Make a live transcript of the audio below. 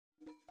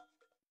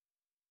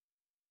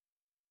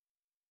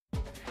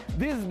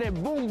This is the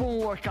Boom Boom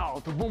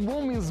workout. Boom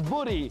Boom means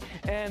booty,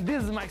 and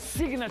this is my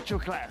signature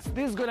class.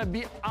 This is gonna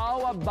be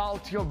all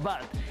about your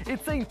butt.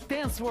 It's an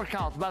intense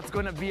workout, but it's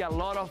gonna be a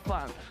lot of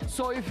fun.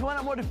 So if you want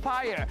a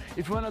modifier,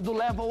 if you wanna do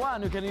level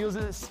 1, you can use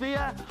a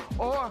Sphere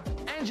or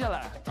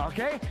Angela,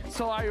 okay?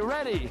 So are you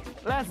ready?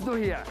 Let's do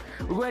here.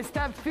 We're gonna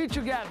step feet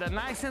together,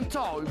 nice and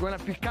tall. You're gonna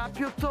pick up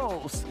your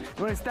toes.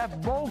 You're gonna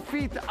step both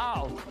feet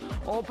out.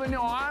 Open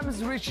your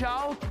arms, reach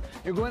out.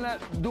 You're gonna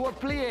do a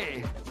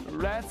plie.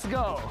 Let's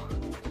go.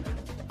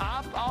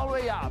 Up, all the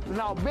way up.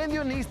 Now bend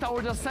your knees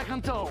towards your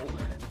second toe.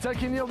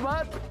 Tuck in your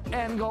butt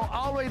and go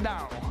all the way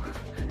down.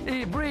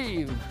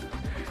 Breathe.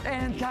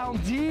 And down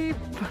deep.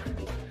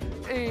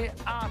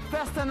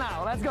 Faster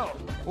now. Let's go.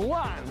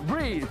 1,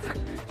 breathe.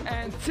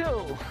 And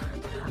 2.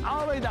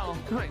 All the way down.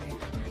 3.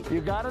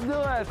 You gotta do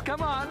it.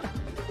 Come on.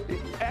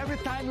 Every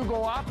time you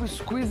go up, you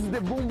squeeze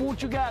the boom boom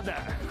together.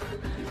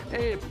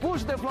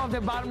 Push the floor of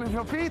the bottom of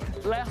your feet.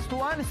 Last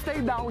one.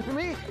 Stay down with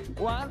me.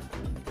 1,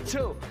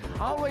 2.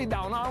 All the way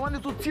down. Now I want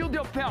you to tilt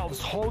your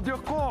pelvis. Hold your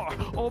core.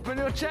 Open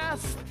your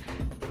chest.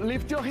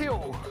 Lift your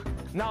heel.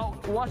 Now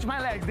watch my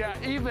legs. They are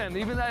even.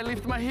 Even I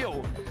lift my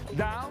heel.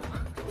 Down.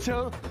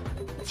 2.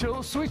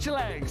 Switch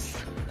legs.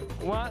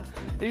 1.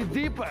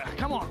 Deeper.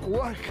 Come on.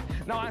 Work.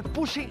 Now I'm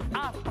pushing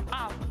up,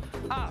 up,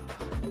 up.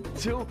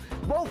 2.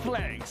 Both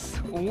legs.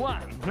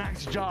 1.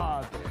 Nice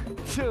job.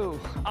 2.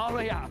 All the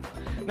way up.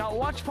 Now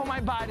watch for my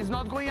body. It's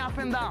not going up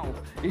and down.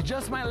 It's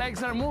just my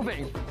legs are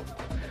moving.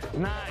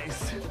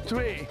 Nice.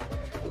 3.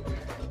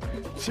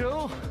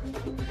 2.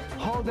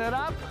 Hold it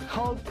up.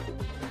 Hold.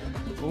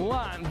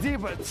 1.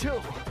 Deeper.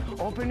 2.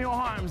 Open your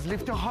arms.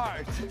 Lift your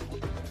heart.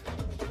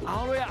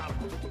 All the way up.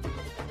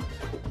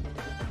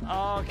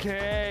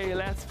 Okay,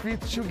 let's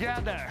feet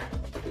together.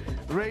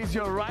 Raise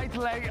your right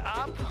leg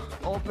up.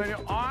 Open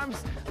your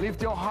arms.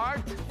 Lift your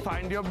heart.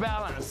 Find your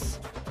balance.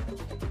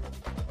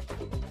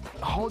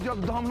 Hold your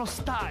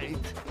abdominals tight.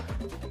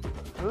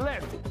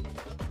 Lift.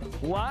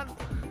 1,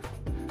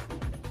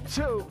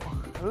 2,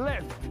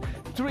 lift.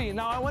 3.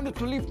 Now I want you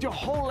to lift your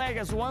whole leg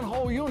as one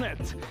whole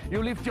unit.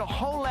 You lift your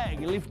whole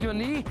leg, lift your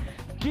knee,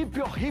 keep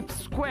your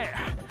hips square.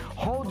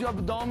 Hold your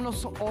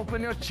abdominals,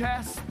 open your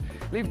chest,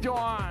 lift your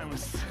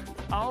arms,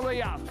 all the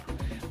way up.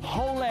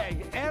 Whole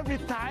leg. Every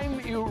time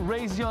you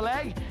raise your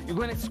leg, you're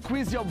gonna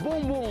squeeze your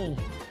boom boom.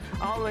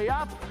 All the way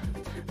up.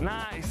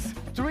 Nice.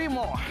 3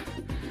 more.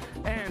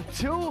 And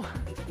 2,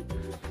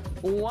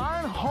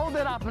 1. Hold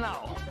it up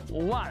now.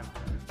 1,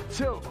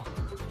 2,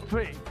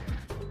 3.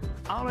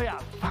 All the way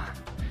up.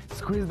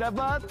 Squeeze that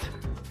butt.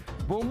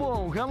 Boom,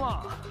 boom. Come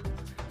on.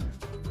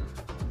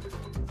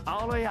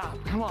 All the way up.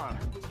 Come on.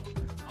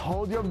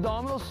 Hold your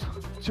abdominals.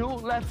 2.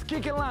 Let's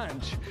kick and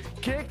lunge.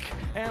 Kick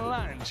and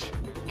lunge.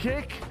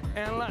 Kick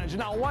and lunge.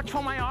 Now watch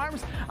for my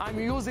arms. I'm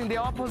using the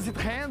opposite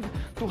hand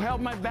to help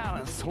my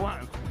balance.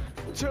 1,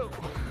 2,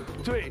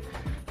 3.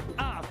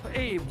 Up.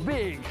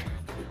 Big.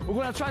 We're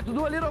gonna try to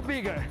do a little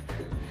bigger.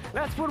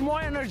 Let's put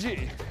more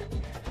energy.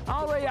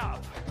 All the way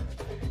up.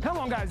 Come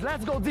on, guys.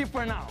 Let's go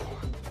deeper now.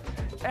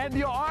 Add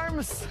your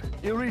arms.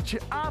 You reach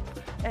up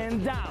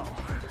and down.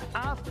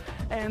 Up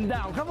and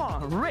down. Come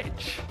on.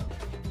 Reach.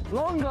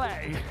 Long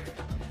leg.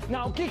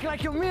 Now kick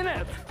like you mean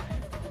it.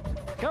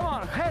 Come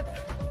on. Hit.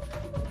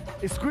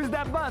 Squeeze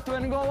that butt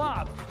and go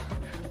up.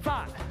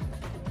 5,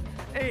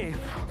 8.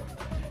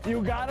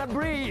 You gotta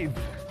breathe.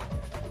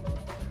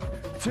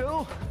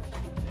 2.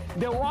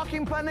 The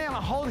walking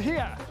Panama. Hold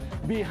here.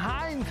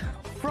 Behind,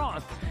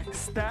 front.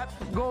 Step,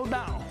 go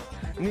down.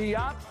 Knee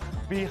up,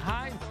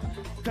 behind,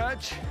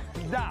 touch,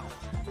 down.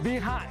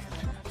 Behind.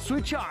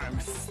 Switch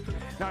arms.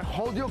 Now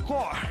hold your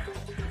core.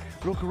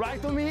 Look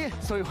right to me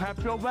so you have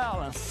your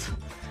balance.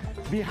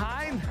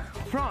 Behind,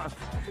 front.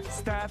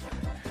 Step,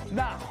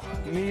 down.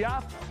 Knee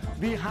up,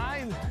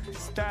 behind,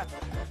 step,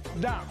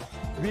 down.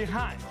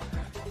 Behind,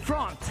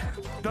 front.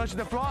 Touch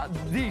the floor,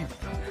 deep.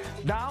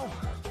 Down,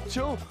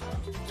 2,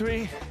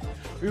 3.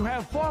 You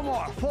have 4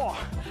 more. 4.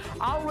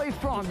 All the way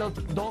front.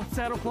 Don't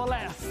settle for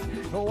less.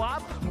 Go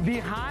up,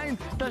 behind,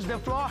 touch the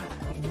floor,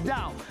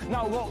 down.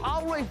 Now go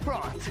all the way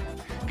front.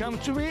 Come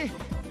to me.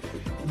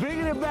 Bring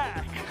it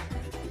back.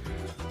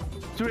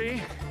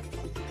 3.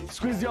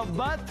 Squeeze your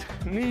butt.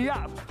 Knee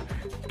up.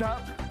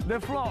 Tap the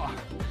floor.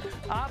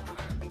 Up.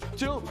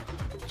 2,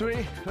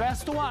 3.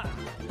 Last one.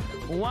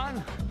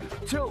 1,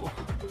 2,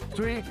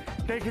 3.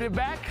 Take it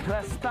back.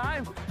 Last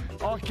time.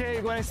 Okay,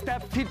 you're gonna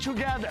step feet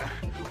together.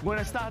 We're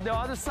gonna start the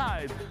other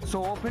side.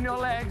 So open your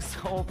legs,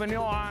 open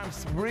your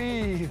arms,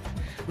 breathe,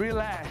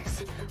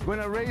 relax. We're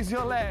gonna raise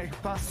your leg,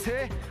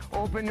 passe,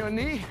 open your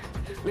knee,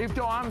 lift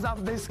your arms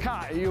up the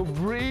sky. You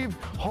breathe,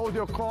 hold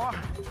your core,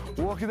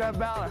 work that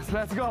balance.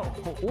 Let's go.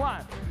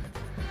 1,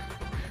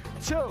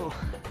 2,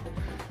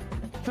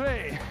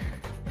 3.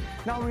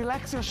 Now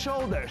relax your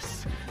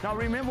shoulders. Now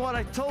remember what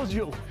I told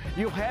you.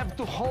 You have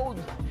to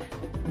hold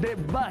the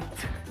butt.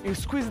 You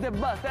squeeze the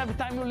butt every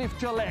time you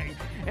lift your leg.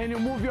 And you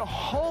move your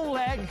whole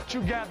leg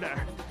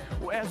together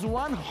as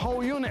one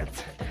whole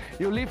unit.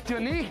 You lift your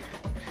knee,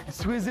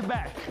 squeeze it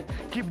back.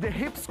 Keep the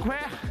hips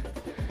square.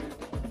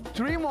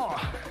 3 more.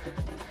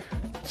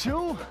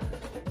 2.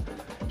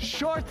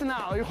 Short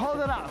now, you hold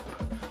it up.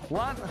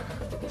 1,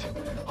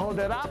 hold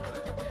it up.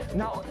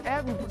 Now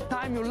every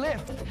time you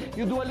lift,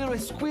 you do a little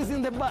squeeze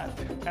in the butt.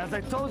 As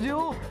I told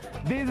you,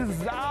 this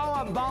is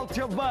all about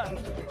your butt.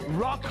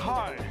 Rock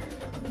hard.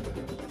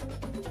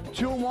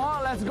 2 more,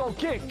 let's go.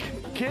 Kick,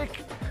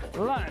 kick,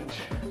 lunge.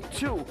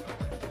 2,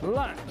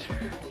 lunge.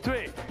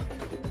 3.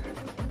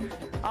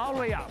 All the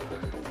way up.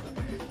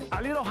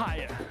 A little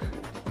higher.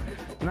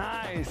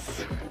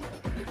 Nice.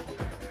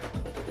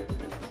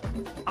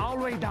 All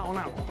the way down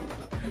now.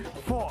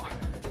 4.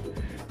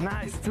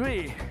 Nice.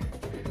 3.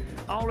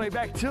 All the way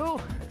back. 2.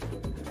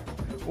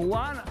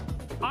 1.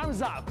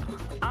 Arms up.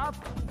 Up,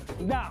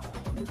 down.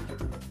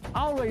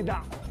 All the way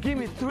down. Give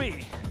me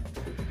 3.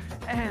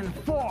 And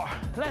 4.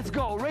 Let's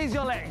go. Raise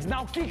your legs.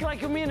 Now kick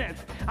like you mean it.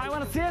 I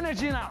want to see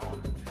energy now.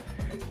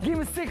 Give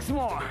me 6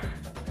 more.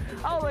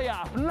 All the way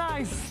up.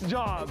 Nice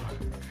job.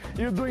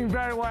 You're doing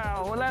very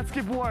well. Let's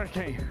keep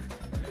working.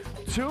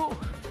 2.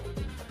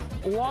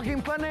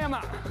 Walking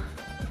Panama.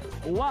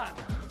 1,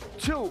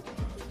 2,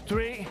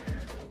 3.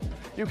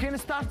 You can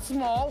start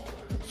small,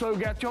 so you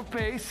get your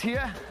pace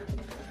here.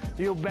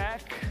 You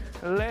back,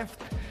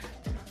 lift.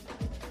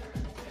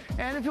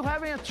 And if you're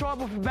having a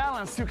trouble with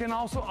balance, you can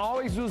also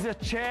always use a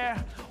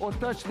chair or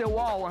touch the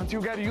wall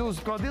until you get used,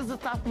 because this is a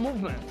tough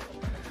movement.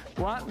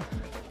 1,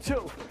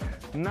 2,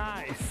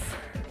 nice.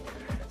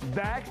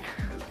 Back,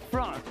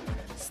 front,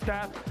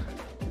 step.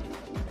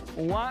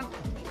 1,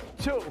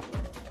 2,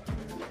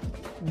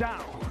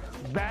 down,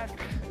 back,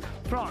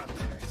 front,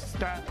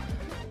 step,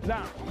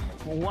 down.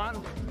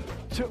 1,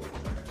 2,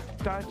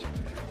 touch,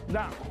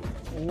 down.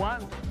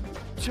 1,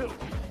 2,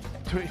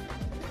 3,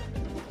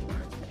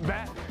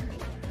 back.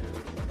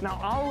 Now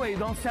all the way,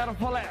 don't settle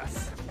for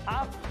less.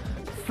 Up,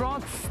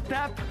 front,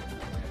 step.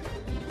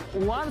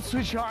 1,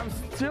 switch arms,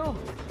 2,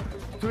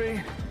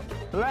 3,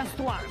 last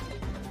 1.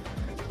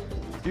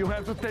 You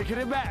have to take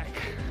it back.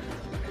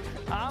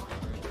 Up,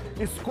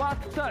 squat,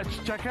 touch,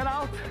 check it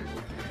out.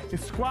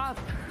 Squat,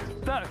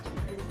 touch.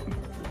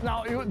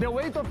 Now the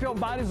weight of your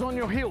body is on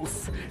your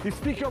heels. You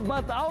stick your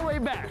butt all the way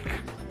back.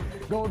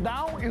 Go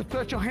down, you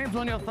touch your hands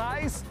on your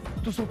thighs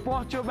to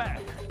support your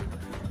back.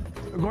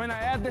 We're going to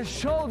add the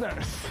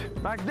shoulders,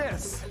 like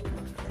this.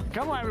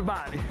 Come on,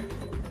 everybody.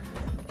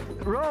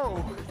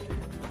 Roll.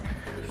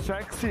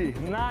 Sexy,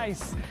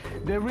 nice.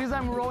 The reason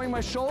I'm rolling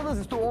my shoulders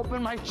is to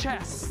open my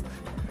chest.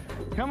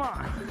 Come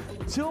on,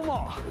 2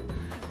 more.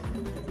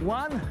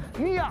 1,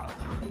 knee up.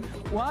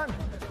 1,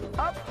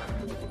 up,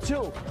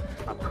 2,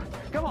 up.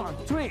 Come on,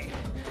 3.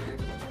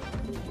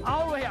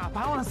 All the way up.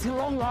 I want to see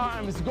long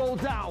arms go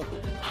down.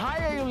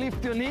 Higher you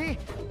lift your knee,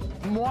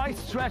 more you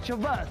stretch your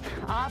butt.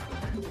 Up,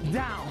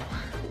 down,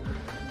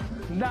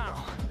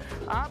 down,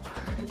 up.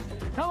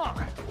 Come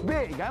on,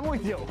 big, I'm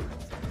with you.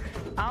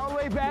 All the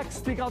way back,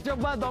 stick out your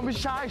butt, don't be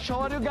shy, show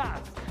what you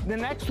got. The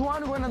next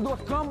one, we're gonna do a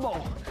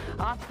combo.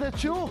 After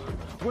 2,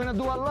 we're gonna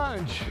do a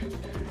lunge.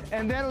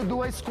 And then we'll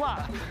do a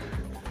squat.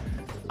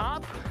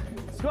 Up,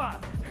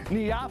 squat,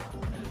 knee up,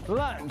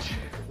 lunge,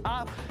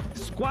 up,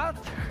 squat,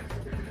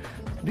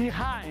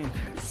 behind,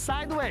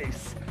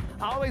 sideways.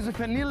 Always with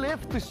a knee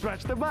lift to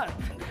stretch the butt.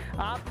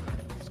 Up,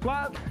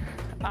 squat,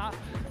 up,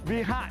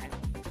 behind.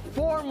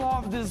 4 more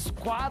of this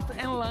squat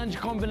and lunge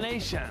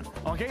combination.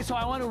 Okay, so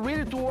I want to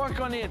really to work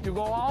on it. You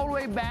go all the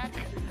way back,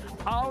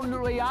 all the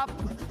way up,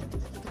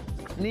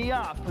 knee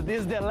up.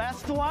 This is the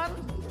last one.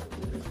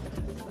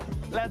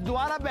 Let's do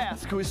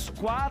arabesque. We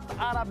squat,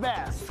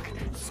 arabesque.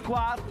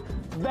 Squat,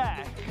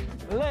 back,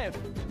 lift.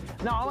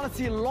 Now I want to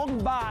see long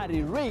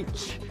body,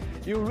 reach.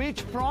 You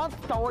reach front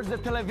towards the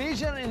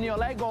television and your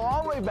leg go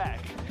all the way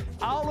back.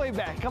 All the way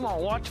back. Come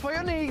on, watch for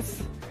your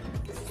knees.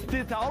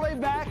 Sit all the way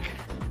back,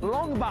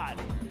 long body.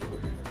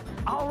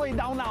 All the way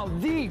down now,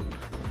 deep.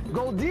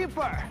 Go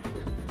deeper.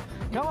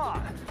 Come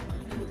on.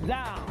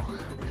 Down.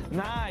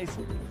 Nice.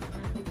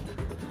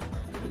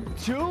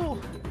 2.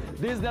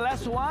 This is the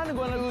last one. We're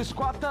going to do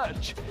squat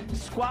touch.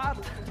 Squat,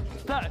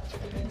 touch.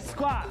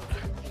 Squat,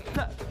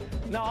 touch.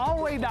 Now all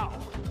the way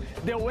down.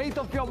 The weight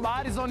of your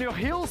body is on your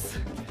heels.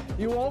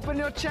 You open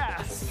your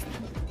chest.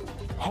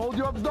 Hold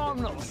your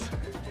abdominals.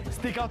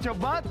 Stick out your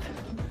butt.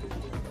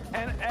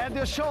 And add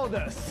your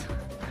shoulders.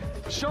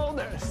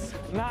 Shoulders.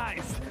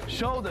 Nice.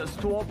 Shoulders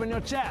to open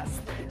your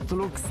chest. To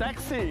look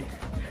sexy.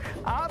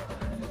 Up.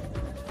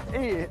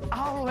 In.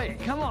 All the way.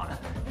 Come on.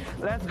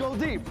 Let's go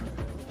deep.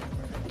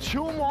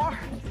 2 more.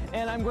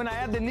 And I'm going to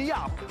add the knee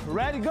up.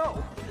 Ready,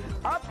 go.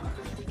 Up.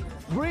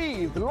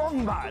 Breathe.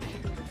 Long body.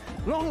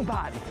 Long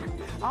body.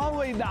 All the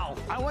way down.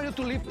 I want you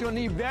to lift your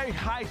knee very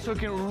high so you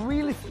can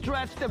really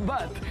stretch the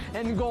butt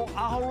and go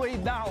all the way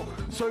down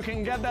so you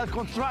can get that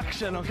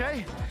contraction,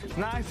 okay?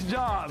 Nice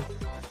job.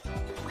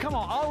 Come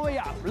on, all the way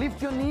up.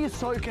 Lift your knees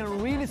so you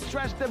can really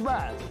stretch the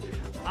butt.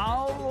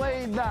 All the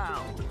way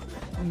down.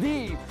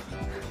 Deep.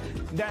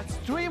 That's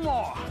 3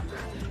 more.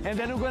 And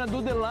then we're gonna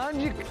do the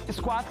lunge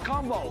squat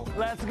combo.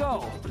 Let's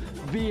go.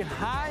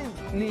 Behind,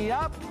 knee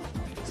up,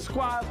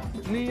 squat,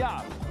 knee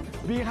up.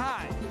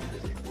 Behind,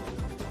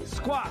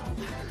 squat.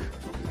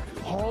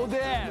 Hold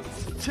the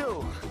abs.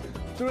 2,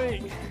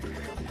 3,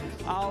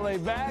 all the way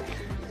back,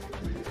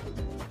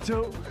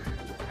 2,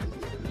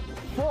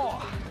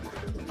 4,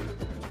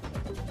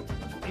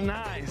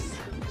 nice,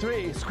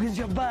 3, squeeze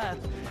your butt,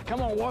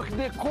 come on, work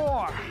the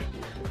core,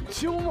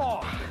 2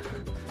 more,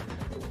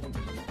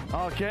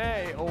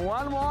 okay,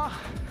 1 more,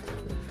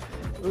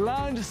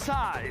 lunge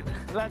side,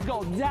 let's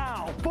go,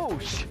 down,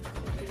 push,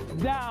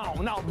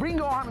 down, now bring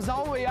your arms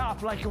all the way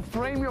up like you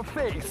frame your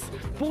face,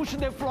 push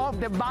the floor,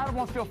 the bottom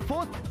of your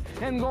foot,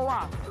 and go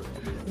up,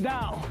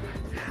 down.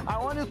 I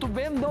want you to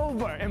bend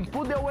over and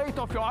put the weight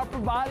of your upper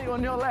body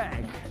on your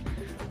leg.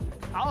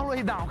 All the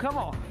way down, come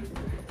on.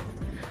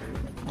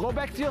 Go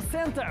back to your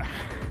center.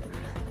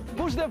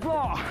 Push the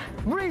floor,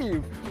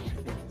 breathe.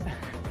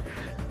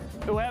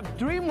 You have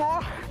 3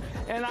 more,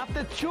 and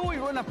after 2,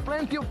 you're gonna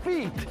plant your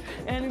feet,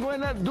 and you're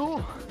gonna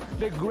do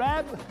the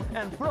grab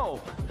and throw.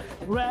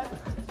 Grab,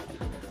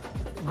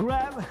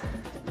 grab.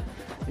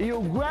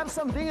 You grab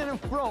something and then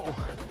throw.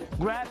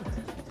 Grab.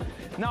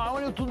 Now I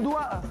want you to do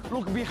a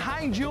look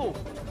behind you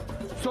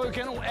so you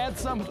can add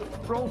some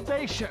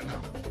rotation.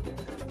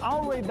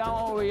 All the way down,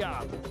 all the way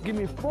up. Give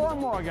me 4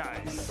 more,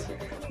 guys.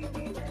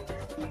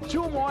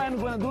 2 more and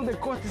we're gonna do the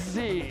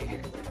courtesy.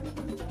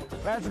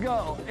 Let's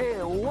go.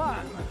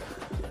 1,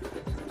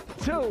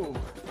 2.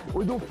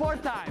 We do 4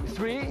 times.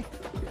 3.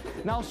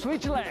 Now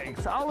switch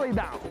legs, all the way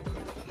down.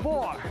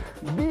 4,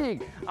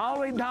 big, all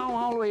the way down,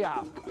 all the way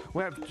up.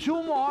 We have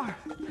 2 more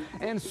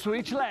and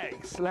switch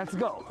legs. Let's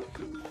go.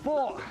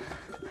 4.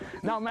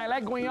 Now my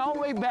leg going all the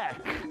way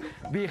back.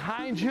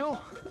 Behind you,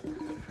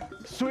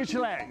 switch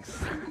legs.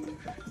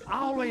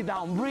 All the way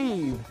down,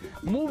 breathe.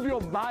 Move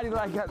your body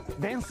like a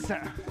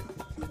dancer.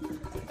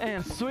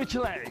 And switch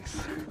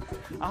legs.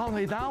 All the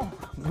way down,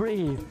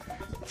 breathe.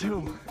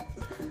 2.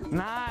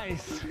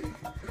 Nice.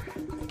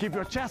 Keep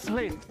your chest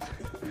lift.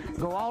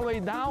 Go all the way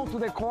down to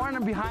the corner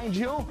behind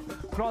you.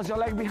 Cross your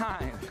leg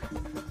behind.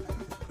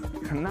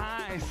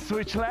 Nice.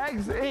 Switch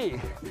legs.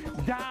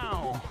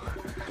 Down.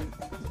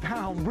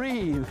 Down.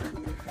 Breathe.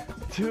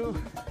 2.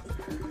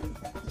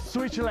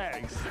 Switch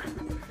legs.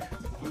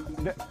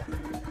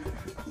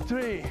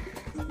 3.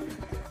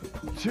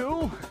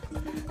 2.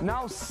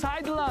 Now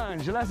side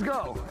lunge. Let's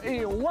go.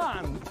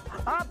 1.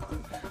 Up.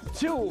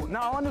 2.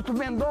 Now I want you to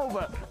bend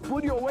over.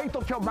 Put your weight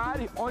of your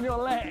body on your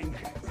leg.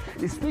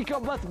 Stick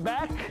your butt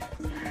back.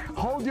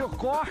 Hold your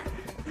core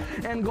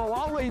and go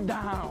all the way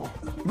down.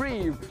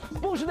 Breathe.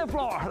 Push the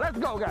floor. Let's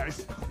go,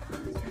 guys.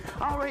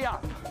 All the way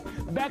up.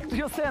 Back to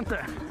your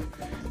center.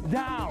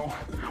 Down.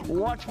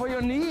 Watch for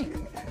your knee.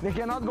 They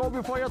cannot go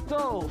before your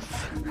toes.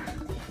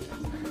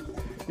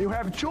 You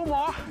have 2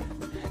 more.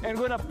 And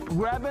we're gonna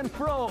grab and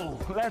throw.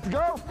 Let's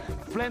go.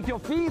 Plant your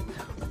feet.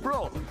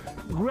 Throw.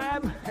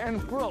 Grab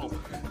and throw.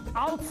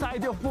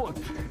 Outside your foot.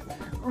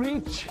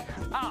 Reach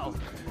out.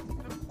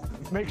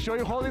 Make sure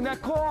you're holding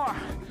that core.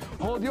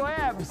 Hold your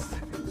abs.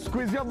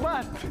 Squeeze your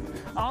butt.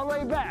 All the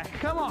way back.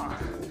 Come on.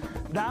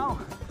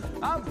 Down.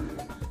 Up.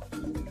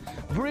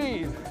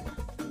 Breathe.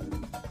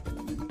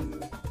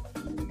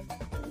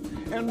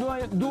 And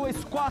do a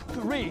squat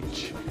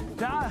reach.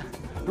 Down.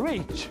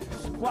 Reach.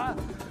 Squat.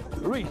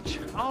 Reach.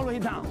 All the way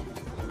down.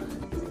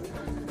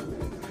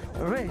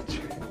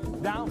 Reach.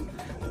 Down.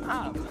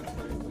 Up.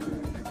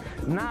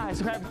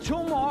 Nice. We have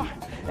 2 more.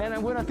 And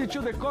I'm going to teach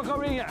you the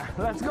coca-ringer.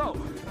 Let's go.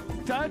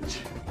 Touch.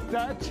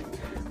 Touch.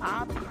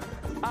 Up.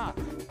 Up.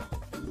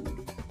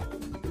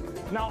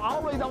 Now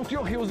all the way down to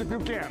your heels if you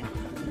can.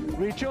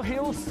 Reach your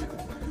heels.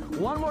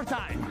 1 more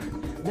time.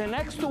 The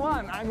next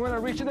one, I'm gonna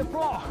reach the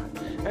floor.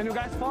 And you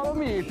guys follow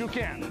me if you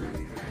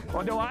can.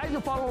 Otherwise, you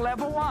follow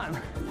level 1,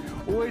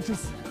 which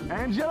is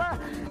Angela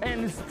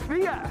and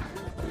Sphere.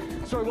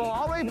 So go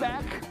all the way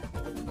back.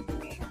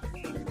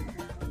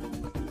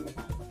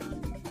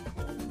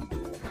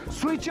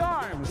 Switch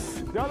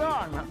arms. The other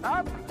arm.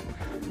 Up.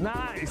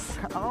 Nice.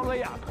 All the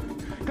way up.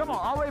 Come on,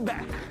 all the way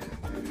back.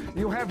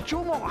 You have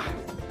 2 more.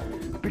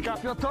 Pick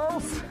up your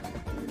toes.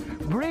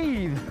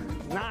 Breathe.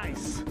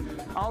 Nice.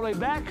 All the way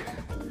back.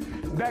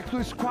 Back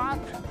to squat.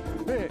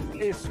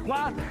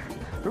 Squat.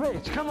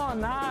 Reach. Come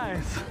on,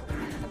 nice.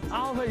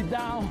 All the way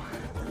down.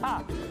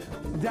 Up.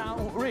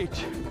 Down.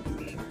 Reach.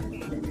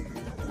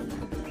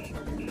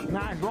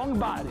 Nice. Wrong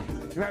body.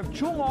 You have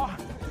 2 more.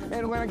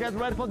 And we're gonna get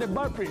ready for the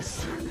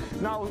burpees.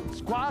 Now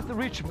squat,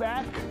 reach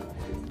back,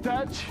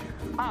 touch,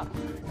 up.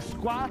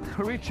 Squat,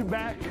 reach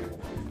back,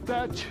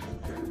 touch.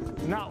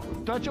 Now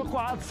touch your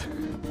quads.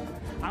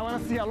 I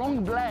wanna see a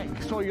long leg,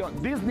 so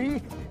this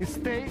knee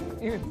stay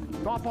in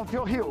top of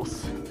your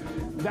heels.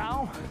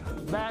 Down,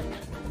 back.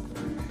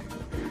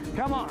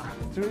 Come on,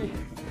 3.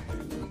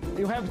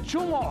 You have 2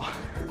 more.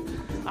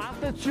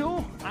 After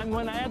 2, I'm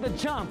gonna add a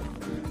jump.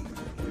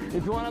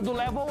 If you wanna do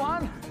level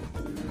 1,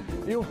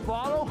 you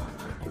follow.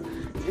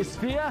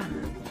 Sphere,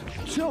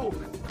 2,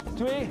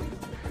 3,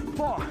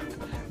 4.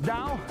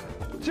 Down,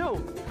 2,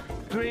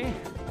 3,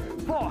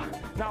 4.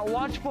 Now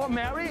watch for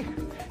Mary.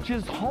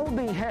 She's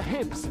holding her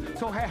hips,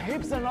 so her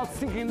hips are not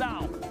sinking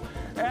down.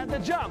 Add the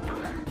jump.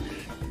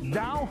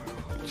 Down,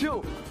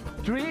 2,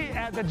 3,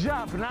 add the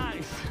jump.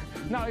 Nice.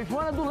 Now if you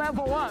want to do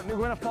level 1, you're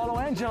going to follow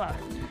Angela.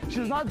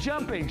 She's not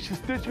jumping, she's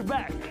stitching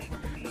back.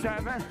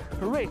 7,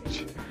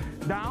 reach,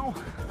 down,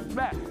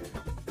 back.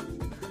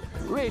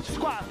 Reach,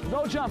 squat,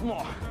 don't jump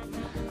more.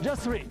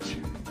 Just reach.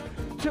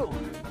 2,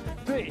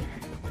 3,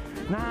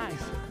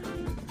 nice.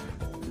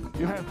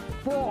 You have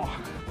 4,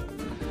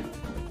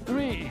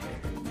 3.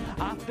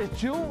 After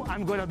 2,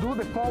 I'm gonna do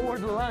the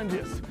forward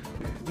lunges.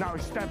 Now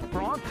step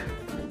front,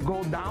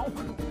 go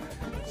down,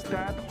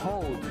 step,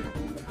 hold.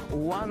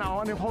 1, I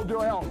only hold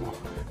your elbow.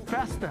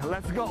 Faster,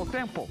 let's go,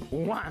 tempo.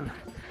 1,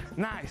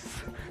 nice.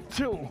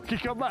 2,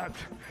 kick your butt.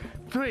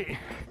 3,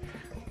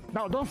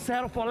 now don't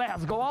settle for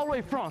less, go all the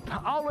way front,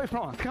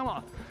 come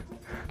on.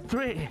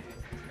 3,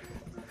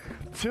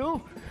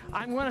 2,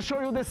 I'm gonna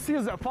show you the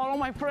scissor, follow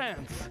my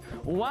friends.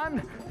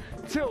 1,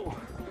 2,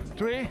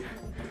 3,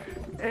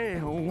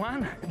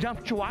 1,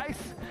 jump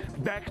twice,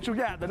 back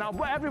together. Now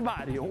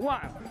everybody,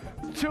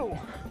 1, 2,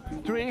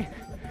 3,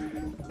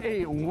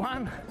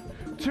 1,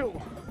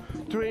 2,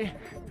 3,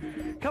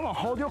 come on,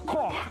 hold your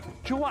core,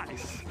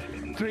 twice,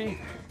 3,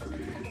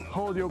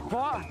 hold your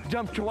core,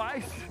 jump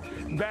twice,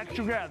 back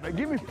together.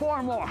 Give me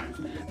 4 more.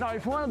 Now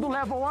if you want to do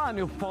level 1,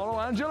 you follow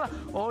Angela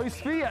or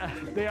Sphere.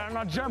 They are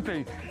not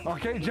jumping,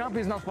 okay? Jump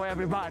is not for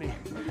everybody.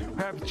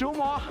 We have 2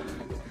 more,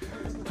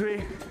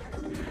 3,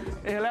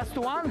 last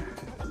 1,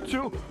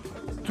 2,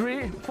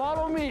 3,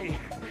 follow me.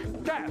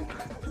 Tap,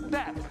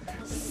 tap,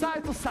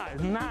 side to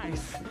side,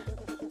 nice.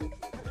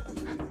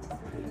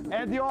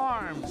 Add your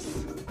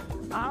arms,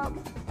 up,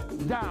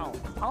 down,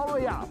 all the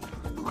way up.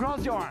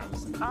 Cross your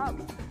arms, up,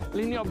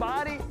 lean your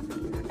body,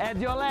 add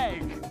your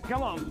leg.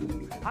 Come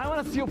on, I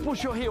want to see you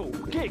push your heel.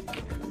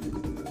 Kick,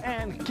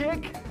 and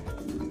kick,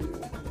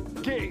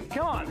 kick,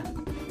 come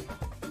on.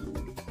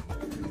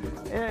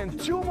 And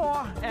 2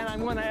 more, and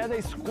I'm gonna add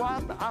a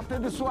squat after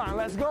this one.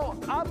 Let's go,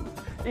 up,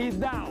 is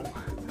down,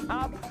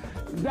 up,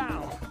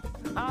 down,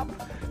 up,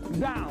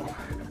 down,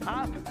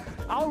 up,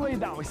 all the way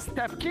down.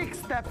 Step, kick,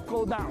 step,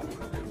 go down.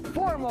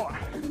 4 more,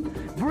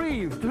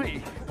 breathe,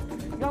 3,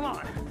 come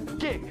on,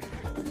 kick.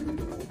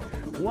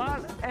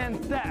 1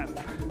 and tap,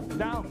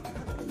 down,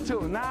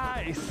 2,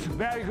 nice,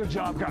 very good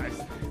job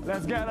guys.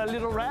 Let's get a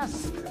little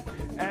rest,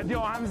 add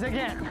your arms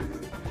again,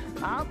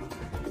 up,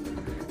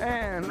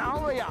 and all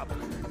the way up.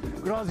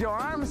 Cross your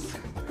arms,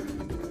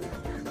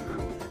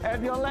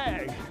 add your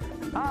leg,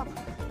 up,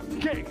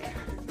 kick.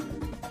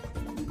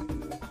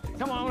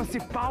 Come on, I want to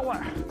see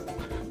power.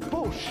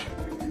 Push,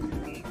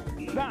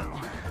 down,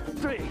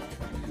 3.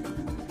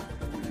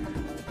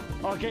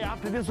 Okay,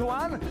 after this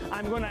one,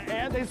 I'm gonna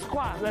add a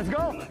squat. Let's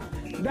go,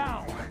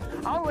 down,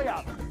 all the way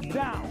up,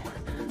 down,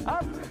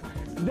 up,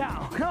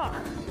 down, come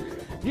on.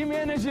 Give me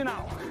energy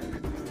now.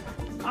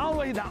 All the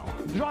way down,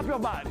 drop your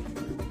body.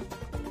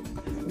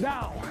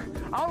 Down,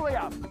 all the way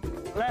up.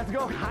 Let's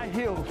go, high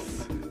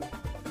heels.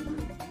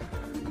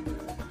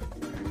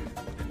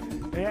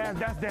 Yeah,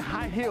 that's the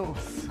high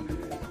heels.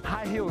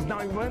 High heels.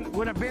 Now you're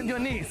gonna bend your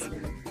knees.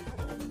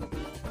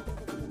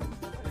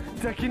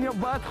 Tuck in your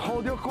butt,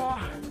 hold your core.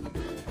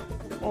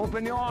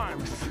 Open your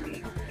arms.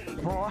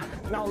 4,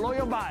 now lower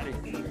your body.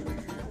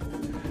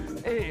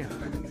 8,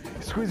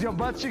 squeeze your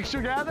butt cheeks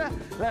together.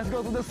 Let's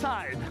go to the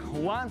side.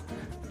 1,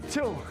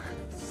 2,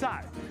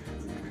 side.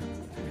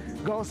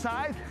 Go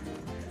side,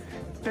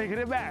 take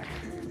it back.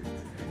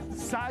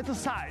 Side to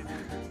side,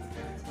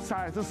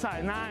 side to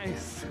side,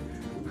 nice.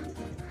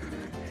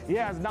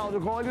 Yes, now to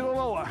go a little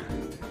lower.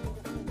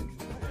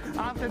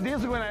 After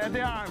this, we're gonna add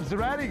the arms.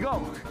 Ready,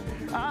 go.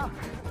 Up,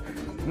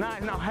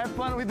 nice, now have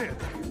fun with it.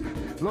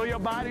 Lower your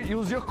body,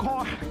 use your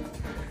core,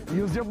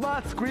 use your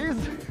butt,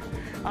 squeeze,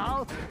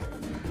 out,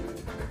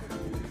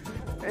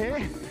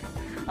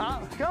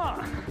 out, come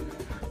on.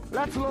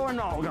 Let's lower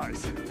now,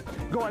 guys.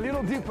 Go a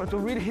little deeper to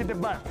really hit the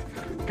butt.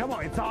 Come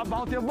on, it's all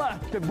about your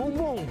butt, the boom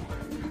boom.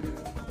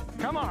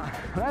 Come on,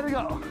 let it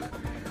go.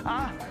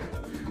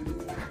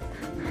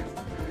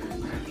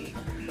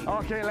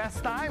 Okay,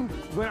 last time,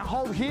 we're gonna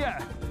hold here.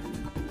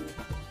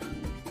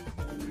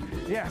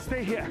 Yeah,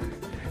 stay here.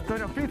 Turn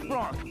your feet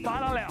front,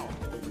 parallel.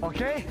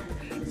 Okay?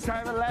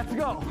 7, let's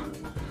go.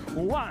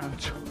 1,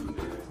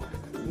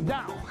 2,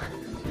 down,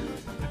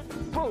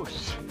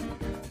 push,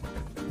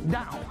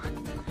 down,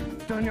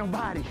 turn your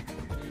body,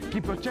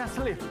 keep your chest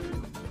lift,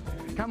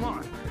 come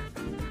on.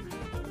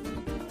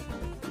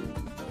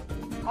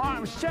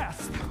 Arms,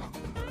 chest,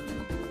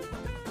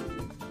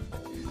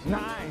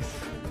 nice.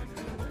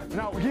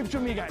 Now give to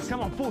me guys,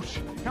 come on, push,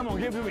 come on,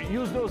 give to me,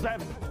 use those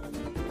abs.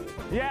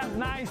 Yeah,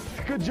 nice,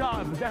 good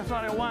job, that's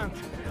what I want.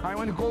 I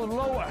want to go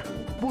lower,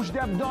 push the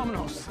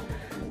abdominals,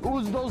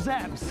 use those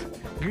abs,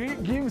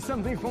 give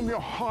something from your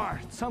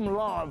heart, some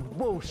love,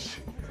 push.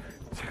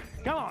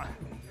 Come on.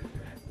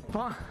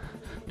 4,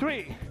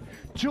 3,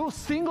 2,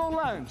 single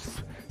lunge,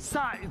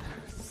 side,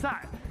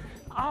 side,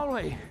 all the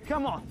way,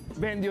 come on.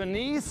 Bend your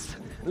knees,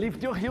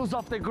 lift your heels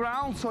off the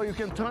ground so you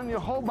can turn your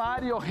whole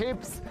body, your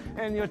hips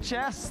and your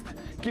chest,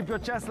 keep your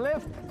chest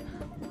lift.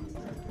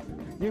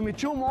 Give me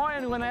 2 more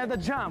and we're gonna add a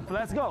jump.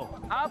 Let's go.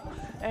 Up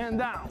and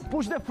down.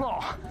 Push the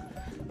floor.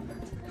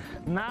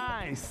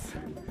 Nice.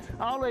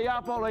 All the way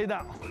up, all the way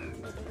down.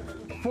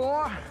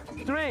 4,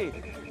 3,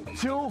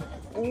 2,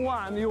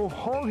 1. You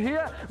hold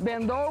here,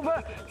 bend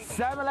over,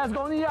 7, let's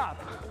go knee up.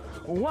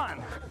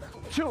 1,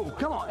 2,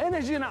 come on,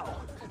 energy now.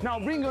 Now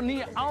bring your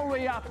knee all the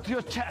way up to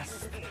your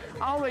chest.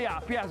 All the way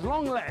up, yes,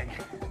 long leg.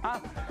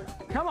 Up,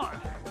 come on.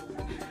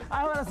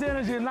 I want to see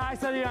energy, nice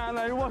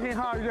Ariana, you're working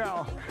hard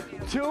girl.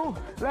 2,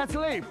 let's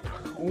leap.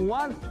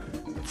 1,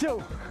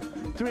 2,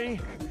 3,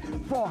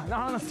 4.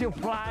 Now I want to see you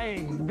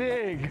flying,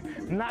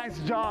 big, nice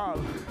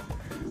job.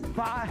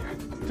 5,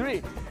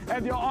 3,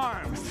 and your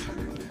arms.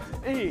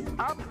 E,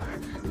 up,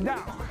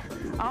 down,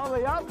 all the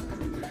way up,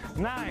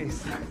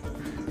 nice.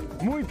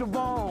 Muito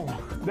bom,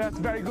 that's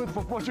very good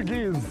for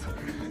Portuguese.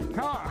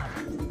 Come on.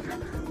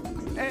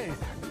 8,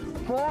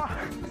 4,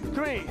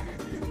 3,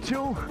 2,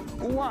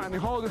 1. You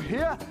hold it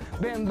here,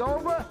 bend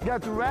over,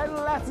 get ready,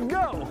 let's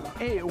go.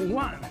 8,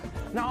 1.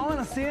 Now I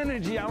want to see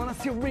energy, I want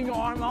to see you bring your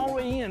arm all the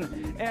way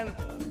in and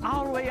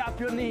all the way up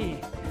your knee.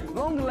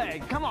 Long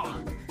leg, come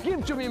on, give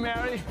it to me,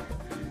 Mary.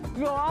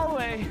 Go all the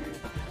way.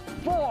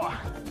 4,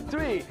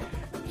 3,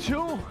 2,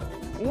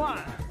 1.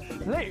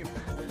 Leap.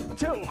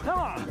 2, come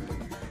on.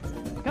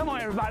 Come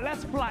on everybody,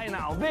 let's fly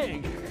now,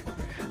 big.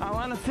 I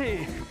wanna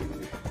see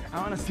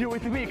you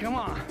with me, come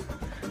on.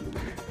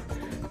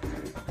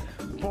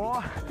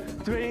 4,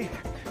 3,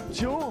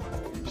 2,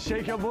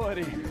 shake your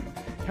booty.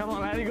 Come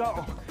on, let it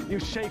go. You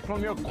shake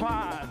from your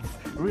quads.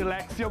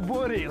 Relax your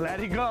booty, let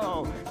it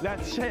go.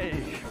 Let's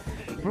shake.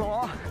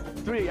 4,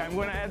 3, I'm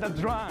gonna add the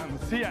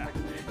drums. Here,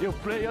 you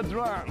play your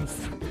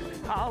drums.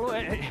 All the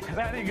way,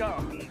 let it go.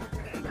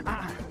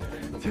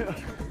 2,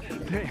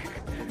 3.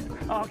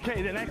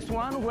 Okay, the next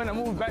one, we're gonna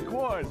move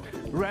backward.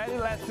 Ready,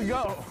 let's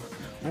go.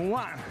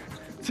 1,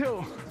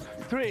 2,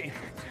 3,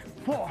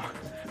 4,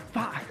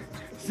 5,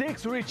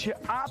 6. Reach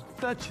up,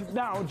 touch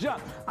down,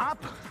 jump,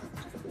 up.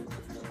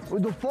 We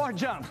do 4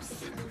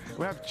 jumps.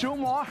 We have 2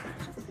 more.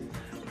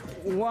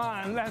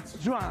 1, let's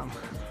jump.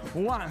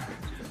 1,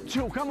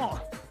 2, come on.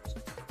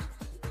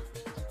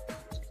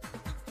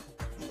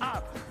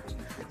 Up,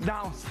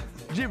 down,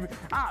 jib,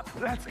 up,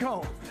 let's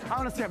go. I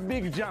wanna see a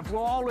big jump, go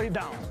all the way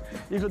down.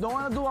 If you don't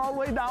wanna do all the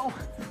way down,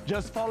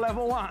 just for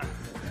level 1.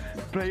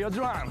 Play your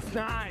drums,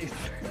 nice.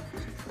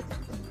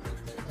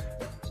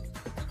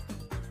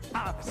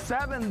 Up,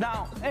 7,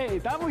 down,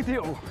 8, I'm with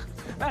you.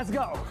 Let's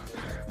go.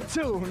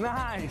 2,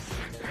 nice.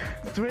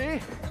 3,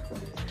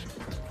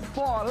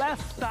 4,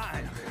 last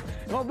time.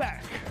 Go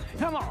back,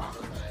 come on.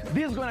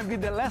 This is gonna be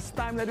the last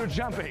time that you're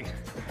jumping.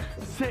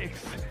 6,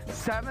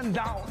 7,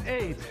 down,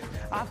 8.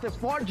 After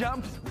 4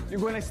 jumps, you're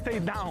gonna stay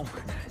down.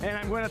 And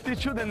I'm gonna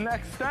teach you the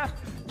next step.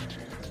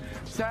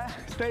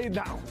 Stay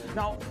down.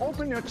 Now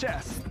open your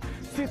chest.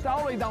 Sit all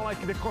the way down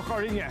like the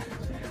cocorinha.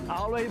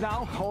 All the way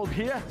down, hold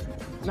here.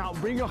 Now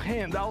bring your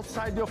hand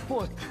outside your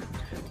foot.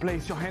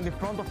 Place your hand in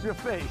front of your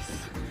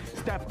face.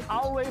 Step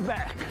all the way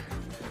back.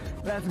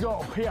 Let's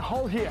go. Here,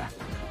 hold here.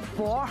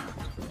 4,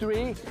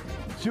 3,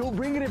 2,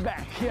 bring it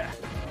back. Here,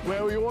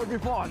 where we were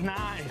before.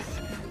 Nice.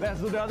 Let's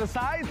do the other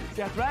side.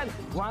 Get ready.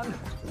 1,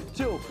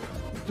 2,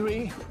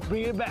 3,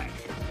 bring it back.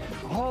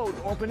 Hold,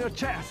 open your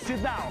chest,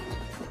 sit down.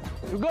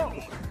 You go.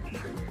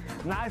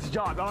 Nice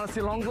job. I want to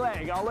see long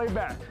leg all the way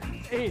back.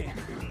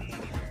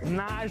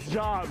 Nice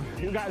job.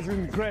 You guys are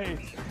doing great.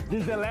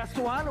 This is the last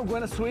one. We're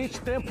going to switch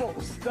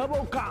tempos.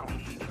 Double count.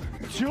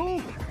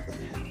 2,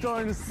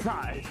 turn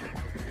side.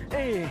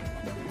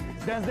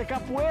 That's the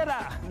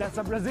capoeira. That's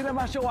a Brazilian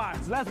martial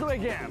arts. Let's do it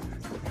again.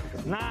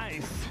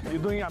 Nice.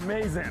 You're doing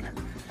amazing.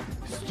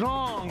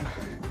 Strong.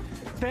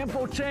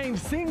 Tempo change,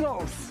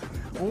 singles.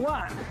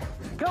 1,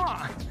 come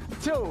on.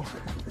 2,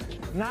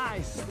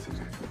 nice.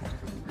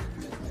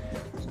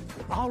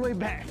 All the way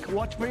back.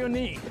 Watch for your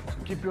knee.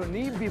 Keep your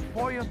knee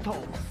before your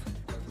toes.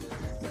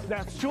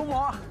 That's 2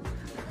 more.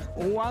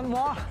 1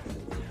 more.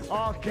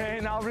 Okay,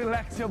 now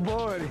relax your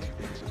body.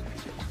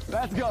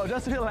 Let's go,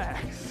 just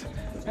relax.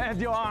 And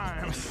your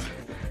arms.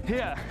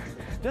 Here,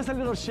 just a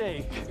little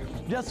shake.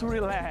 Just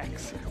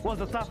relax.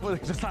 Was a tough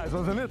exercise,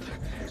 wasn't it?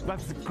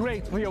 But it's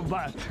great for your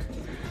butt.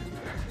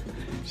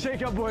 Shake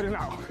your body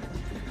now.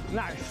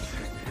 Nice.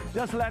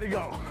 Just let it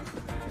go.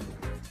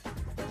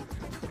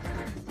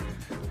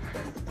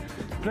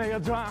 Play your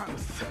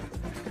drums.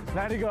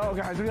 Let it go,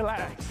 guys.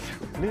 Relax.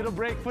 Little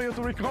break for you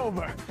to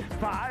recover.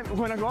 5. We're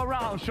gonna go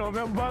around. Show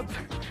them butt.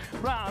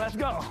 Round. Let's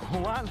go.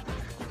 1,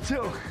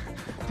 2,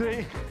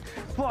 3,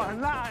 4.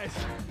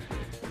 Nice.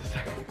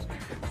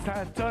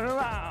 Turn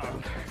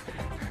around.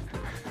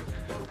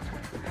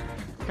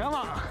 Come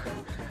on.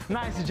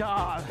 Nice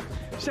job.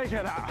 Shake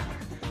it out.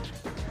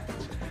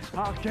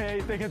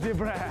 Okay, take a deep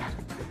breath.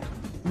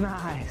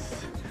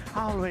 Nice.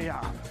 All the way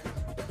up.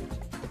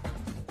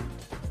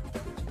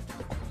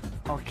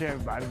 Okay,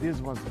 everybody, this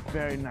was a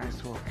very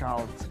nice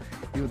workout.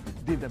 You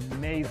did an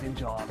amazing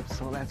job.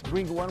 So let's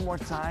bring one more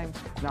time.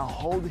 Now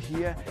hold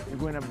here. You're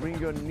going to bring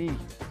your knee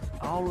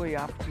all the way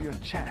up to your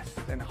chest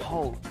and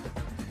hold.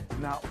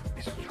 Now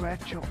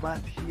stretch your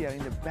butt here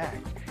in the back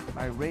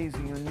by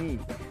raising your knee.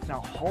 Now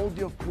hold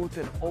your foot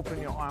and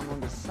open your arm on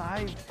the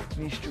side,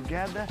 knees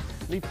together,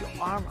 lift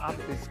your arm up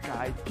the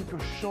sky, keep your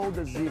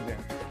shoulders even.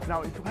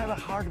 Now if you have a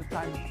harder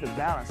time with the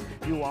balance,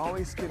 you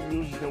always can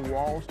use the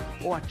walls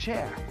or a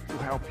chair to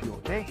help you,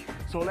 okay?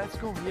 So let's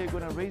go here, you're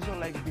gonna raise your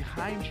leg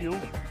behind you,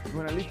 you're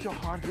gonna lift your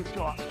heart, keep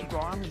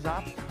your arms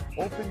up,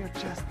 open your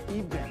chest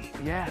even,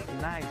 yes,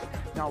 nice.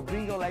 Now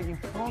bring your leg in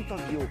front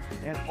of you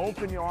and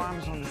open your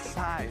arms on the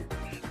side.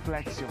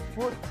 Flex your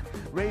foot,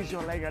 raise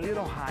your leg a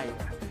little higher.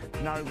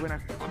 Now you're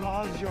gonna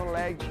cross your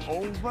leg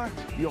over,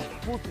 your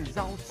foot is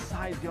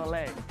outside your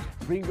leg.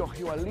 Bring your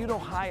heel a little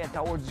higher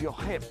towards your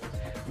hip.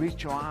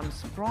 Reach your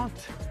arms front,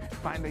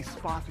 find a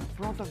spot in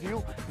front of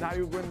you. Now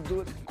you're going to do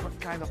it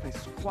kind of a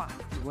squat.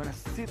 You're going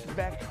to sit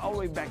back, all the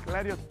way back.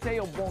 Let your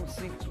tailbone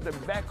sink to the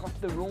back of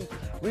the room.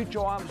 Reach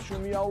your arms to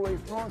me all the way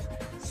front.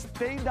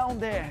 Stay down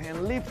there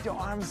and lift your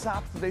arms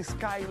up to the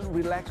sky.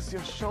 Relax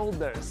your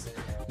shoulders.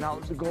 Now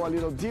to go a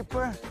little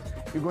deeper,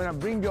 you're going to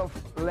bring your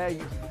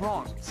leg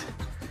front.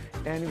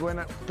 And you're going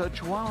to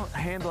touch one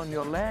hand on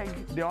your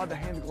leg, the other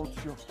hand goes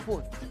to your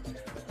foot.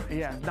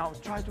 Yeah, now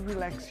try to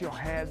relax your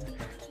head.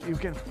 You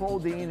can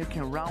fold in, you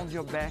can round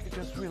your back,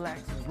 just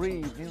relax,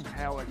 breathe,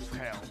 inhale,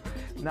 exhale.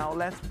 Now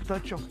let's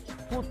touch your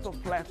foot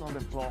flat on the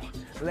floor.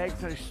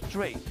 Legs are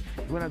straight.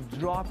 You're gonna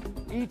drop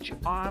each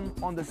arm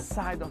on the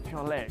side of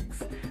your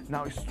legs.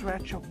 Now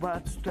stretch your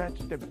butt, stretch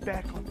the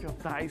back of your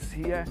thighs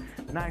here.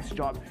 Nice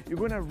job. You're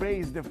gonna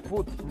raise the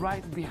foot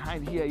right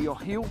behind here, your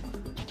heel,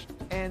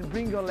 and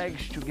bring your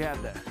legs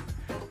together.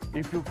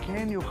 If you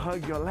can, you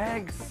hug your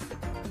legs,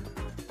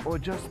 or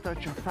just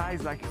touch your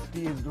thighs like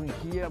Steve is doing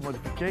here,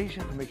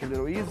 modification to make it a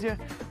little easier.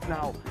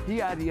 Now,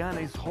 here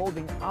Ariana is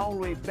holding all the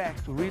way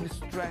back to really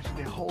stretch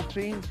the whole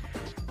thing.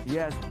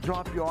 Yes,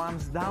 drop your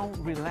arms down,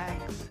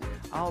 relax,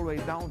 all the way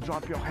down,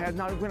 drop your head.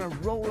 Now you're gonna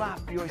roll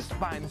up your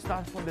spine,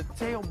 start from the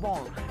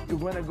tailbone. You're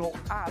gonna go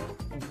up,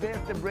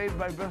 vertebrae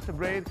by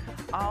vertebrae,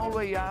 all the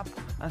way up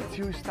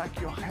until you stack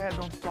your head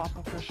on top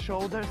of your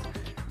shoulders.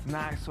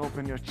 Nice,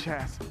 open your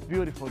chest,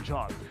 beautiful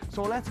job.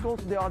 So let's go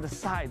to the other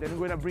side and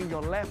you're gonna bring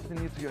your left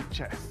knee to your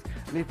chest.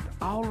 Lift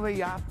all the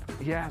way up,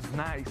 yes,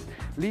 nice.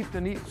 Lift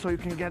the knee so you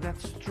can get that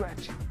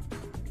stretch.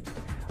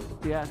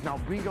 Yes, now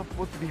bring your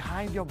foot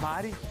behind your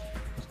body,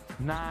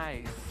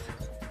 nice.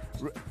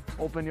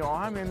 Open your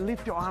arm and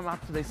lift your arm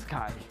up to the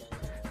sky.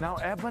 Now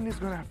Ebony is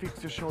gonna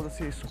fix your shoulders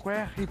here,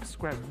 square, hip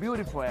square,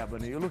 beautiful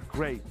Ebony, you look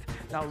great.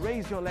 Now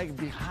raise your leg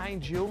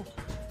behind you,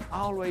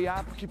 all the way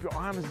up, keep your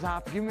arms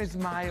up, give me a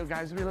smile,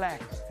 guys,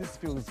 relax. This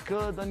feels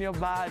good on your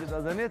body,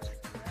 doesn't it?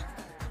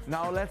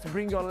 Now let's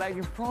bring your leg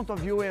in front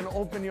of you and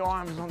open your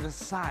arms on the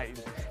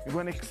side. You're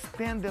gonna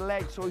extend the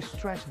leg so you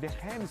stretch the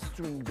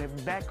hamstring, the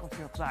back of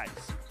your thighs.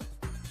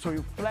 So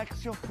you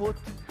flex your foot,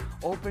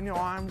 open your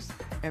arms,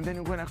 and then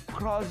you're gonna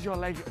cross your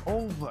leg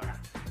over.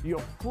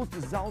 Your foot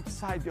is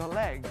outside your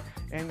leg,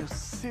 and you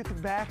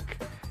sit back,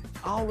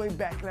 all the way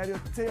back, let your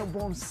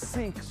tailbone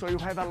sink so you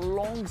have a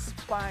long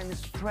spine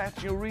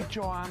stretch. You reach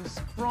your arms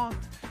front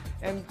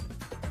and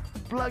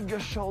plug your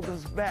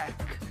shoulders back.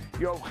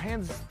 Your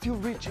hands still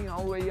reaching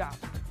all the way up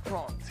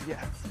front,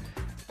 yes.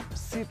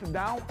 Sit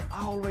down,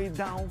 all the way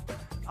down,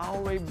 all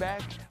the way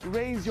back.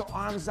 Raise your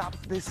arms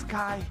up to the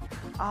sky,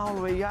 all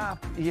the way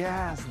up,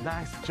 yes,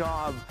 nice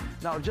job.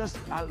 Now just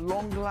a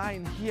long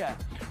line here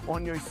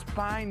on your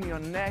spine, your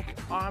neck,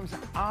 arms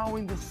all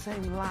in the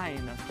same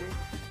line, okay?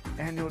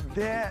 And you're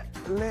there,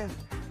 lift.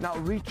 Now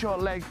reach your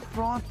leg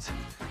front,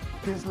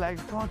 this leg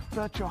front,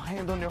 touch your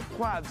hand on your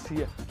quads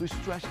here to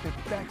stretch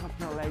the back of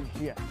your leg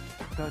here.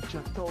 Touch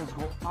your toes,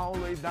 go all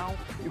the way down.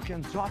 You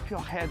can drop your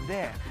head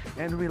there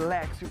and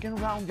relax. You can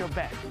round your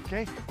back,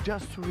 okay?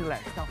 Just to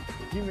relax. Now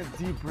give me a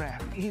deep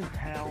breath,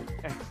 inhale,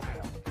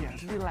 exhale.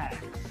 Yes, relax.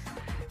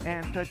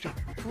 And touch your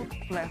foot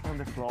flat on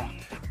the floor.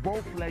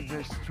 Both legs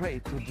are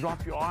straight. So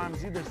drop your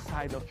arms either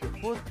side of your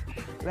foot.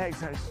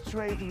 Legs are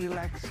straight,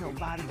 relax your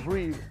body,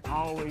 breathe,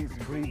 always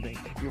breathing.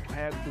 You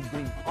have to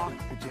bring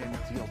oxygen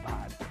to your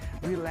body.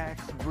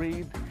 Relax,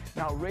 breathe.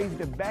 Now raise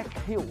the back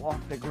heel off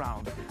the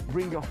ground.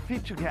 Bring your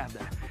feet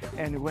together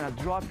and you're gonna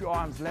drop your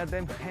arms, let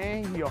them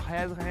hang, your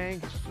head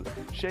hang,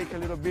 shake a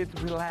little bit,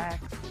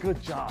 relax, good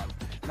job.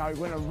 Now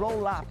you're gonna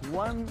roll up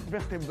one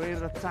vertebrae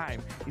at a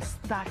time,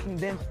 stacking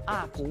them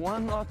up,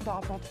 one on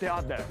top of the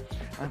other,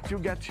 until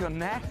you get your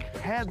neck,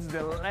 head's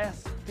the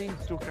last thing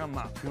to come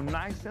up. You're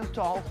nice and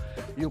tall,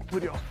 you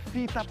put your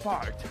feet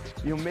apart,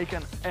 you make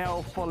an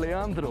L for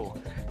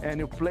Leandro, and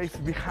you place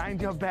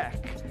behind your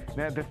back.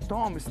 Now the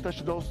thumbs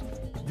touch those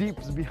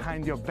dips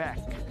behind your back,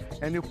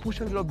 and you push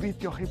a little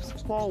bit your hips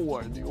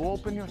forward, you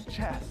open your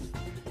chest,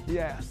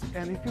 yes,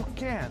 and if you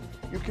can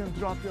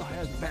drop your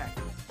head back.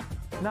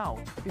 Now,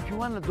 if you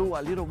want to do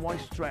a little more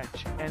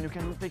stretch, and you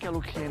can take a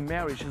look here,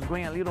 Mary, she's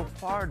going a little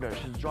farther,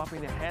 she's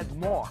dropping the head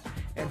more,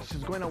 and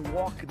she's going to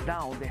walk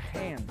down the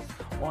hands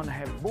on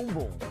her boom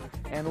boom,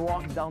 and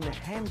walk down the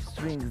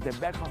hamstrings, the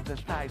back of the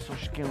thigh, so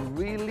she can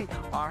really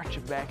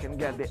arch back and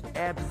get the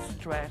abs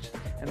stretched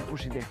and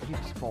pushing the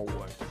hips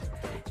forward.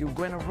 You're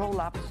going to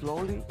roll up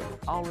slowly,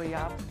 all the way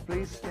up.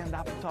 Please stand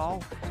up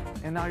tall.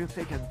 And now you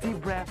take a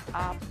deep breath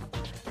up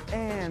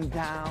and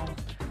down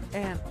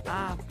and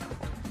up.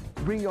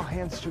 Bring your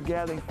hands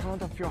together in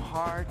front of your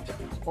heart.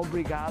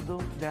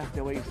 Obrigado. That's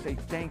the way you say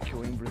thank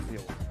you in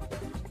Brazil.